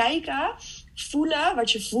gewoon kijken, voelen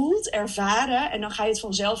wat je voelt, ervaren en dan ga je het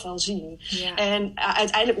vanzelf wel zien. Ja. En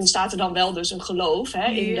uiteindelijk ontstaat er dan wel dus een geloof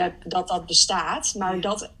in dat bestaat, maar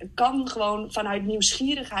dat kan gewoon vanuit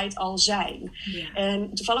nieuwsgierigheid al zijn. Ja.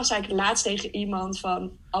 En toevallig zei ik laatst tegen iemand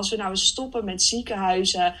van, als we nou eens stoppen met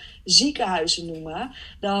ziekenhuizen noemen,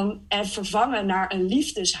 en vervangen naar een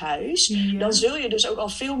liefdeshuis, dan zul je dus ook al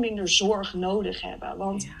veel minder zorg nodig hebben.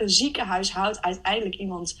 Want een ziekenhuis houdt uiteindelijk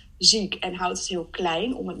iemand ziek en houdt het heel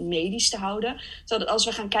klein om het medisch te houden. Zodat als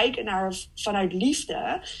we gaan kijken naar vanuit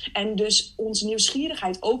liefde en dus onze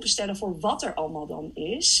nieuwsgierigheid openstellen voor wat er allemaal dan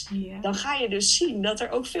is, dan ga je dus zien dat er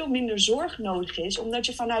ook veel minder zorg nodig is, omdat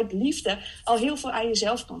je vanuit liefde al heel veel aan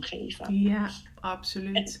jezelf kan geven. Ja,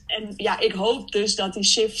 absoluut. En ik hoop dus dat die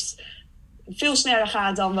shift veel sneller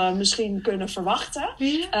gaat dan we misschien kunnen verwachten.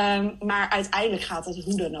 Ja. Maar uiteindelijk gaat het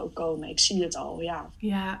hoe dan ook komen. Ik zie het al,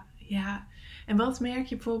 Ja. En wat merk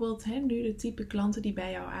je bijvoorbeeld nu de type klanten die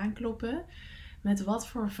bij jou aankloppen? Met wat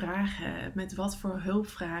voor vragen, met wat voor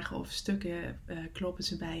hulpvragen of stukken kloppen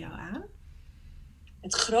ze bij jou aan?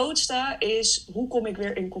 Het grootste is, hoe kom ik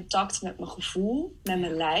weer in contact met mijn gevoel, met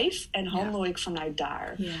mijn lijf en handel ik vanuit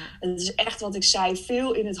daar. Ja. Het is echt wat ik zei,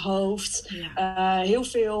 veel in het hoofd, heel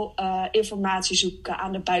veel informatie zoeken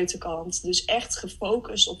aan de buitenkant. Dus echt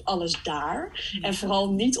gefocust op alles daar en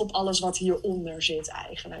vooral niet op alles wat hieronder zit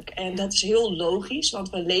eigenlijk. En dat is heel logisch, want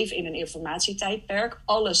we leven in een informatietijdperk.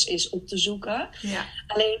 Alles is op te zoeken. Ja.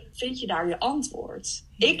 Alleen vind je daar je antwoord?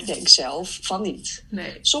 Ik denk zelf van niet.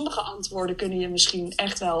 Nee. Sommige antwoorden kunnen je misschien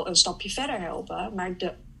echt wel een stapje verder helpen. Maar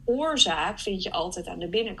de oorzaak vind je altijd aan de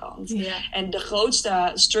binnenkant. Ja. En de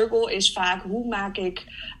grootste struggle is vaak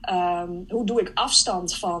hoe doe ik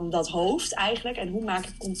afstand van dat hoofd eigenlijk. En hoe maak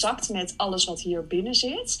ik contact met alles wat hier binnen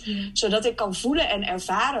zit. Ja. Zodat ik kan voelen en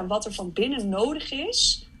ervaren wat er van binnen nodig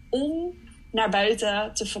is om naar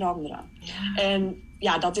buiten te veranderen. Ja. En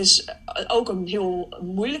dat is ook een heel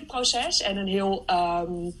moeilijk proces en een heel,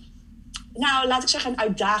 laat ik zeggen, een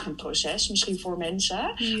uitdagend proces misschien voor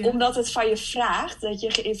mensen. Ja. Omdat het van je vraagt dat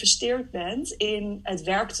je geïnvesteerd bent in het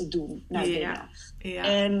werk te doen naar binnen. Ja.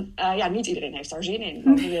 En niet iedereen heeft daar zin in.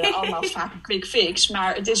 Want we willen allemaal vaak een quick fix.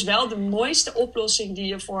 Maar het is wel de mooiste oplossing die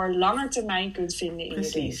je voor lange termijn kunt vinden in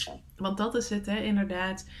je leven. Want dat is het,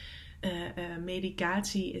 inderdaad.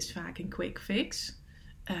 Medicatie is vaak een quick fix.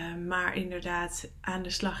 Maar inderdaad, aan de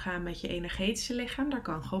slag gaan met je energetische lichaam, daar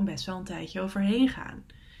kan gewoon best wel een tijdje overheen gaan.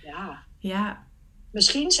 Ja.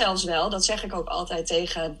 Misschien zelfs wel, dat zeg ik ook altijd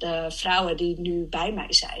tegen de vrouwen die nu bij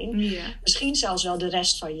mij zijn. Ja. Misschien zelfs wel de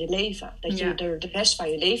rest van je leven. Dat je er de rest van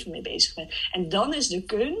je leven mee bezig bent. En dan is de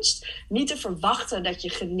kunst niet te verwachten dat je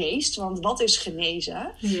geneest. Want wat is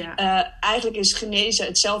genezen? Ja. Eigenlijk is genezen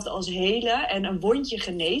hetzelfde als helen. En een wondje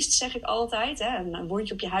geneest, zeg ik altijd. Een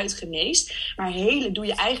wondje op je huid geneest. Maar helen doe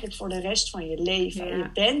je eigenlijk voor de rest van je leven. Ja. Je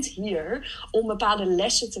bent hier om bepaalde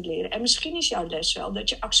lessen te leren. En misschien is jouw les wel dat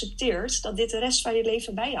je accepteert dat dit de rest van je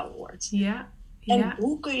leven bij jou hoort. Ja. En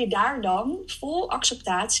hoe kun je daar dan vol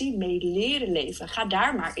acceptatie mee leren leven? Ga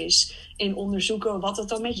daar maar eens in onderzoeken wat het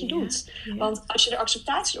dan met je doet. Ja. Want als je er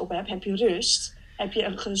acceptatie op hebt, heb je rust. Heb je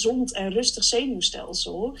een gezond en rustig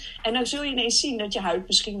zenuwstelsel. En dan zul je ineens zien dat je huid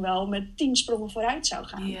misschien wel met 10 sprongen vooruit zou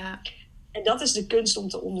gaan. Ja. En dat is de kunst om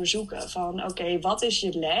te onderzoeken. Van oké, wat is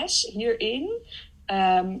je les hierin?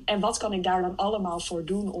 En wat kan ik daar dan allemaal voor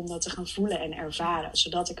doen om dat te gaan voelen en ervaren,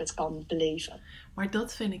 zodat ik het kan beleven. Maar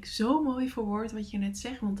dat vind ik zo mooi verwoord wat je net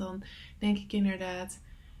zegt, want dan denk ik inderdaad,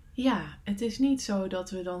 Ja, het is niet zo dat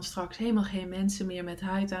we dan straks helemaal geen mensen meer met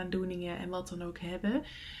huidaandoeningen en wat dan ook hebben.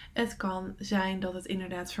 Het kan zijn dat het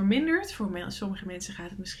inderdaad vermindert. Voor sommige mensen gaat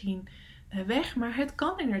het misschien weg. Maar het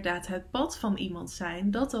kan inderdaad het pad van iemand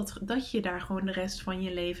zijn dat je daar gewoon de rest van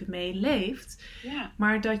je leven mee leeft. Ja.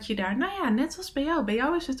 Maar dat je daar, nou ja, net als bij jou. Bij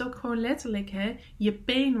jou is het ook gewoon letterlijk, hè, je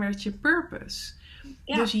pain werd je purpose.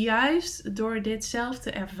 Ja. Dus juist door dit zelf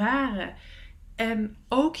te ervaren en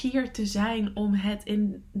ook hier te zijn om het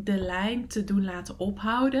in de lijn te doen laten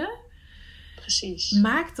ophouden. Precies.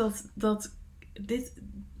 Maakt dat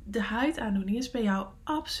de huidaandoening is bij jou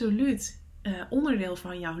absoluut onderdeel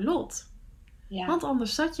van jouw lot. Ja. Want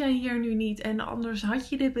anders zat jij hier nu niet en anders had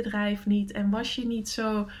je dit bedrijf niet en was je niet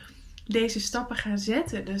zo deze stappen gaan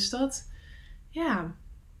zetten. Dus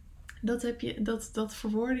dat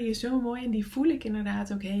verwoordde je zo mooi en die voel ik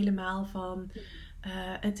inderdaad ook helemaal van.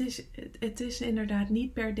 Het is inderdaad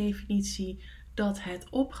niet per definitie dat het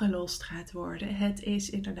opgelost gaat worden. Het is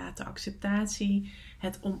inderdaad de acceptatie,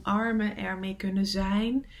 het omarmen, ermee kunnen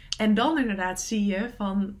zijn. En dan inderdaad zie je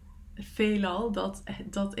van veelal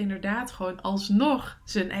dat inderdaad gewoon alsnog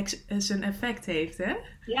zijn effect heeft, hè?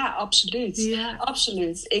 Ja, absoluut. Ja.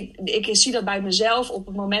 Absoluut. Ik zie dat bij mezelf. Op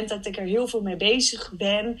het moment dat ik er heel veel mee bezig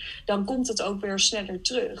ben, dan komt het ook weer sneller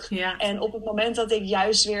terug. Ja. En op het moment dat ik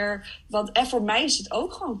juist weer... En voor mij is het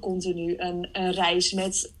ook gewoon continu een reis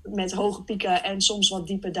met hoge pieken en soms wat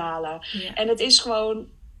diepe dalen. Ja. En het is gewoon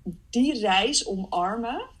die reis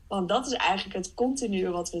omarmen. Want dat is eigenlijk het continue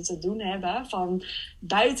wat we te doen hebben. Van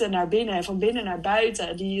buiten naar binnen en van binnen naar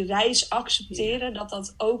buiten. Die reis accepteren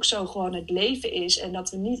dat ook zo gewoon het leven is. En dat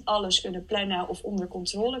we niet alles kunnen plannen of onder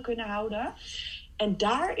controle kunnen houden. En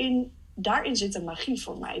daarin zit de magie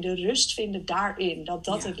voor mij. De rust vinden daarin.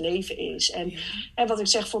 Dat het leven is. En wat ik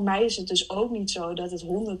zeg, voor mij is het dus ook niet zo dat het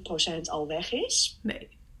 100% al weg is. Nee.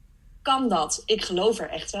 Kan dat? Ik geloof er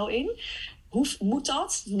echt wel in. Moet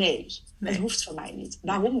dat? Nee. Het hoeft van mij niet.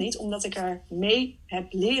 Waarom niet? Omdat ik er mee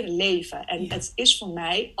heb leren leven. En het is voor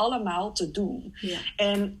mij allemaal te doen. Ja.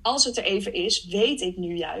 En als het er even is, weet ik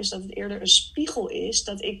nu juist dat het eerder een spiegel is.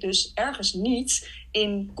 Dat ik dus ergens niet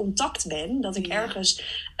in contact ben. Dat ik ergens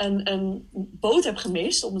een boot heb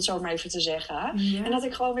gemist, om het zo maar even te zeggen. Ja. En dat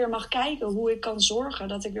ik gewoon weer mag kijken hoe ik kan zorgen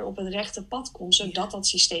dat ik weer op het rechte pad kom. Zodat dat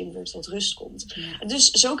systeem weer tot rust komt. Ja.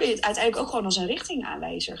 Dus zo kun je het uiteindelijk ook gewoon als een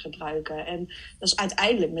richtingaanwijzer gebruiken. En dat is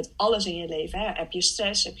uiteindelijk met alles in je leven. Hè? Heb je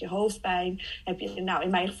stress, heb je hoofdpijn, heb je in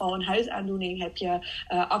mijn geval een huidaandoening, heb je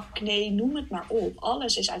acne, noem het maar op.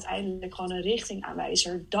 Alles is uiteindelijk gewoon een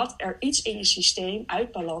richtingaanwijzer dat er iets in je systeem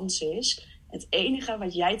uit balans is. Het enige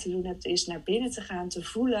wat jij te doen hebt is naar binnen te gaan, te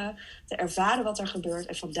voelen, te ervaren wat er gebeurt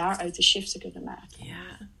en van daaruit de shift te kunnen maken.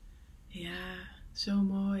 Ja, zo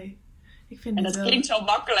mooi. En dat klinkt zo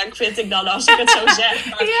makkelijk, vind ik dan, als ik het zo zeg.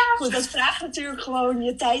 Maar goed, dat vraagt natuurlijk gewoon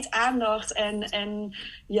je tijd, aandacht en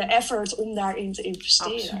je effort om daarin te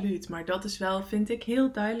investeren. Absoluut, maar dat is wel, vind ik,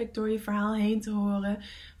 heel duidelijk door je verhaal heen te horen.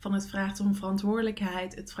 Van het vraagt om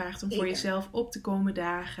verantwoordelijkheid, het vraagt om voor jezelf op te komen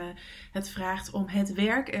dagen. Het vraagt om het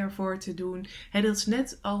werk ervoor te doen. Dat is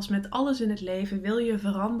net als met alles in het leven, wil je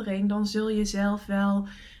verandering, dan zul je zelf wel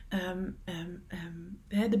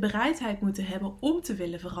de bereidheid moeten hebben om te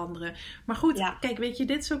willen veranderen. Maar goed, kijk, weet je,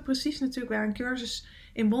 dit is ook precies natuurlijk waar een cursus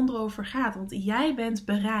in wonderen over gaat. Want jij bent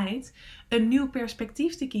bereid een nieuw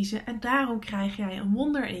perspectief te kiezen en daarom krijg jij een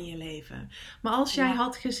wonder in je leven. Maar als jij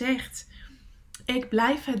had gezegd, ik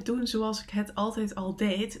blijf het doen zoals ik het altijd al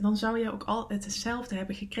deed, dan zou je ook altijd hetzelfde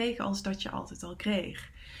hebben gekregen als dat je altijd al kreeg.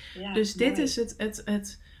 Ja, dus dit is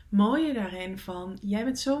het mooie daarin van, jij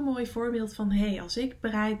bent zo'n mooi voorbeeld van, als ik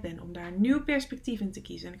bereid ben om daar een nieuw perspectief in te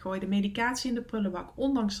kiezen en ik gooi de medicatie in de prullenbak,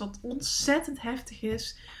 ondanks dat het ontzettend heftig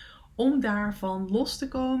is om daarvan los te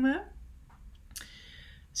komen,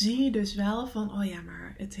 zie je dus wel van,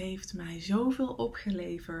 maar het heeft mij zoveel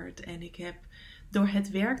opgeleverd en ik heb door het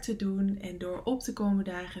werk te doen en door op te komen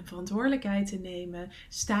dagen en verantwoordelijkheid te nemen,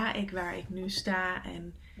 sta ik waar ik nu sta.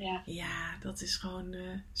 En dat is gewoon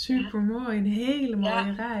super mooi. Een hele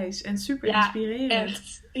mooie reis. En super inspirerend.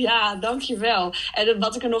 Echt. Ja, dankjewel. En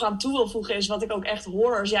wat ik er nog aan toe wil voegen is, wat ik ook echt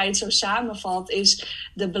hoor als jij het zo samenvat, is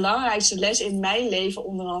de belangrijkste les in mijn leven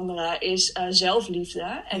onder andere is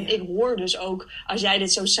zelfliefde. En ik hoor dus ook, als jij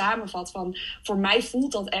dit zo samenvat, van voor mij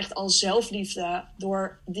voelt dat echt als zelfliefde.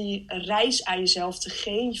 Door die reis aan jezelf te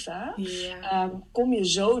geven, kom je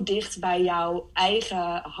zo dicht bij jouw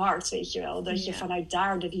eigen hart, weet je wel. Dat je vanuit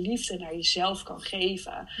daar de liefde naar jezelf kan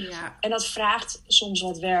geven. Ja. En dat vraagt soms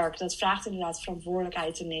wat werk. Dat vraagt inderdaad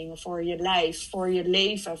verantwoordelijkheid te nemen voor je lijf, voor je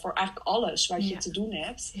leven, voor eigenlijk alles wat je te doen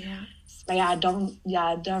hebt. Ja.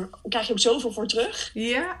 daar krijg je ook zoveel voor terug.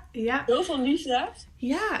 Ja. Zoveel liefde.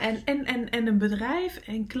 Ja, en een bedrijf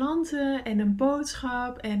en klanten en een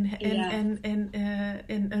boodschap en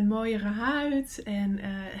een mooiere huid.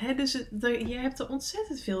 Dus je hebt er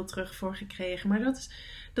ontzettend veel terug voor gekregen. Maar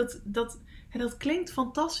dat klinkt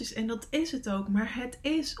fantastisch en dat is het ook. Maar het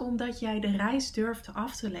is omdat jij de reis durfde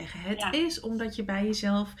af te leggen. Het is omdat je bij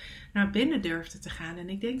jezelf naar binnen durfde te gaan. En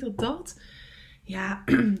ik denk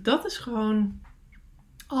dat is gewoon...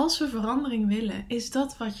 Als we verandering willen, is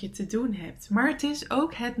dat wat je te doen hebt. Maar het is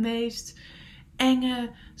ook het meest enge,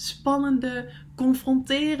 spannende,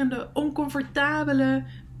 confronterende, oncomfortabele,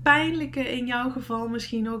 pijnlijke in jouw geval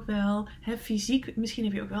misschien ook wel. Misschien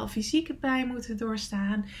heb je ook wel fysieke pijn moeten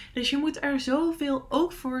doorstaan. Dus je moet er zoveel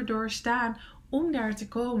ook voor doorstaan om daar te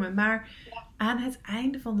komen. Maar aan het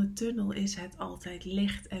einde van de tunnel is het altijd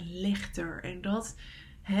licht en lichter. En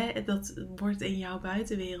dat wordt in jouw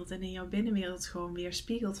buitenwereld en in jouw binnenwereld gewoon weer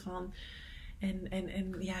spiegeld van.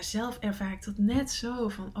 En zelf ervaar ik dat net zo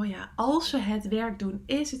van, als we het werk doen,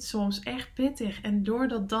 is het soms echt pittig. En door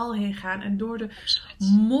dat dal heen gaan en door de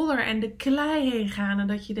modder en de klei heen gaan. En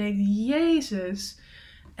dat je denkt, Jezus.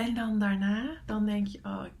 En dan daarna, dan denk je,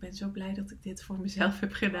 ik ben zo blij dat ik dit voor mezelf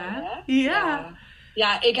heb gedaan.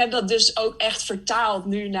 Ja, ik heb dat dus ook echt vertaald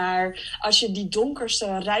nu naar als je die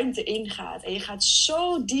donkerste ruimte ingaat en je gaat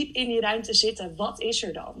zo diep in die ruimte zitten, wat is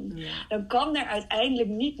er dan? Ja. Dan kan er uiteindelijk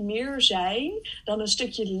niet meer zijn dan een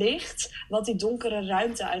stukje licht wat die donkere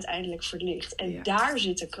ruimte uiteindelijk verlicht. En daar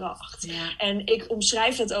zit de kracht. Ja. En ik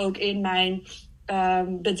omschrijf dat ook in mijn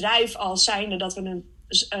bedrijf als zijnde dat we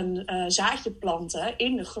een zaadje planten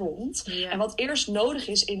in de grond. Ja. En wat eerst nodig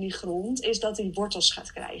is in die grond, is dat die wortels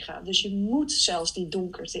gaat krijgen. Dus je moet zelfs die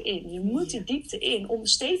donkerte in. Je moet die diepte in om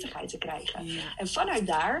stevigheid te krijgen. Ja. En vanuit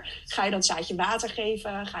daar ga je dat zaadje water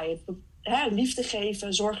geven, ga je liefde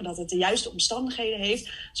geven, zorgen dat het de juiste omstandigheden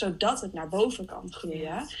heeft, zodat het naar boven kan groeien.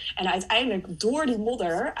 Ja. En uiteindelijk door die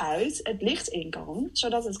modder uit het licht in kan,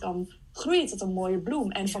 zodat het kan groeien tot een mooie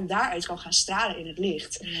bloem. En van daaruit kan gaan stralen in het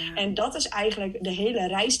licht. Ja. En dat is eigenlijk de hele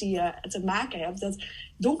reis die je te maken hebt. Dat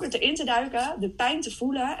donkerte in te duiken, de pijn te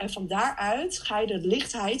voelen. En van daaruit ga je de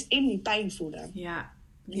lichtheid in die pijn voelen. Ja.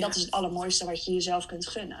 En dat is het allermooiste wat je jezelf kunt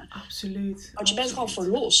gunnen. Absoluut. Want je bent gewoon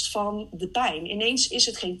verlost van de pijn. Ineens is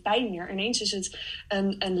het geen pijn meer. Ineens is het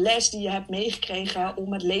een les die je hebt meegekregen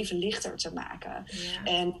om het leven lichter te maken. Ja.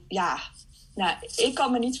 En ik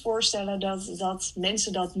kan me niet voorstellen dat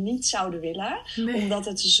mensen dat niet zouden willen. Nee. Omdat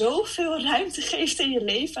het zoveel ruimte geeft in je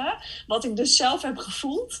leven. Wat ik dus zelf heb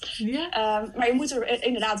gevoeld. Ja. Maar je moet er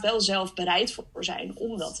inderdaad wel zelf bereid voor zijn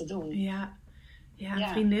om dat te doen. Ja, een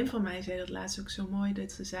vriendin van mij zei dat laatst ook zo mooi.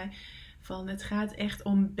 Dat ze zei van het gaat echt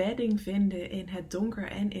om bedding vinden in het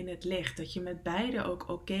donker en in het licht. Dat je met beide ook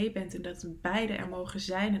oké bent en dat beide er mogen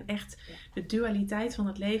zijn. En echt de dualiteit van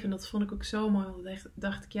het leven. En dat vond ik ook zo mooi. Want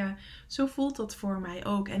dacht ik, zo voelt dat voor mij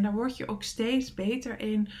ook. En daar word je ook steeds beter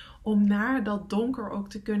in om naar dat donker ook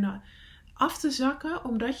te kunnen af te zakken.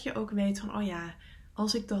 Omdat je ook weet van,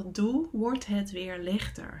 als ik dat doe, wordt het weer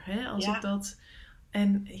lichter. Hè? Als ik dat...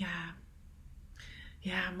 En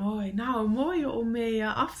ja, mooi. Nou, mooi om mee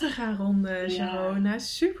af te gaan ronden, Sharona.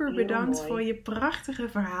 Super bedankt voor je prachtige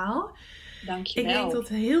verhaal. Dankjewel. Ik denk dat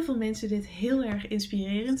heel veel mensen dit heel erg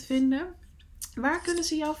inspirerend vinden. Waar kunnen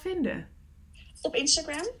ze jou vinden? Op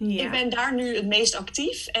Instagram. Ja. Ik ben daar nu het meest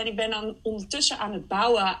actief. En ik ben dan ondertussen aan het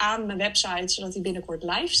bouwen aan mijn website, zodat die binnenkort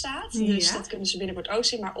live staat. Dus dat kunnen ze binnenkort ook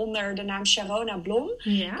zien. Maar onder de naam Sharona Blom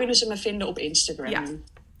kunnen ze me vinden op Instagram.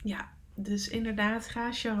 Ja, dus inderdaad,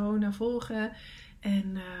 ga Sharona volgen.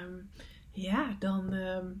 En dan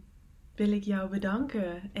wil ik jou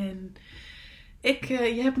bedanken. En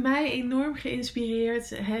je hebt mij enorm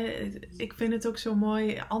geïnspireerd. Ik vind het ook zo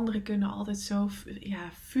mooi. Anderen kunnen altijd zo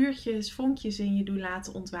vuurtjes, vonkjes in je doen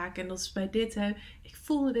laten ontwaken. En dat is bij dit. Ik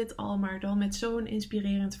voelde dit al, maar dan met zo'n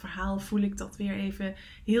inspirerend verhaal voel ik dat weer even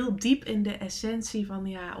heel diep in de essentie van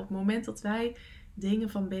op het moment dat wij dingen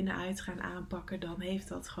van binnenuit gaan aanpakken, dan heeft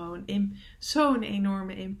dat gewoon zo'n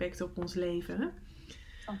enorme impact op ons leven.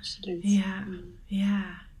 Absoluut.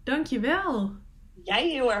 Ja. Dankjewel. Jij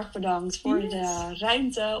heel erg bedankt voor de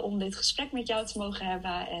ruimte om dit gesprek met jou te mogen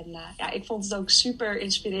hebben. En ik vond het ook super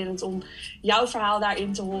inspirerend om jouw verhaal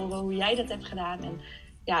daarin te horen, hoe jij dat hebt gedaan. En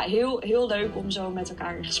heel, heel leuk om zo met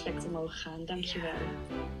elkaar in gesprek te mogen gaan. Dankjewel.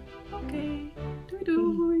 Oké.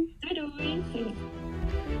 Doei. Doei.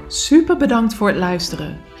 Super bedankt voor het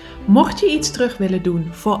luisteren. Mocht je iets terug willen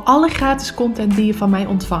doen voor alle gratis content die je van mij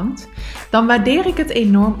ontvangt, dan waardeer ik het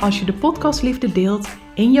enorm als je de podcast Liefde deelt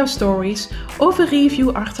in jouw stories of een review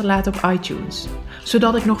achterlaat op iTunes.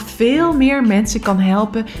 Zodat ik nog veel meer mensen kan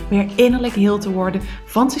helpen weer innerlijk heel te worden,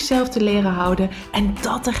 van zichzelf te leren houden en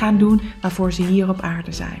dat te gaan doen waarvoor ze hier op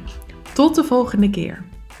aarde zijn. Tot de volgende keer.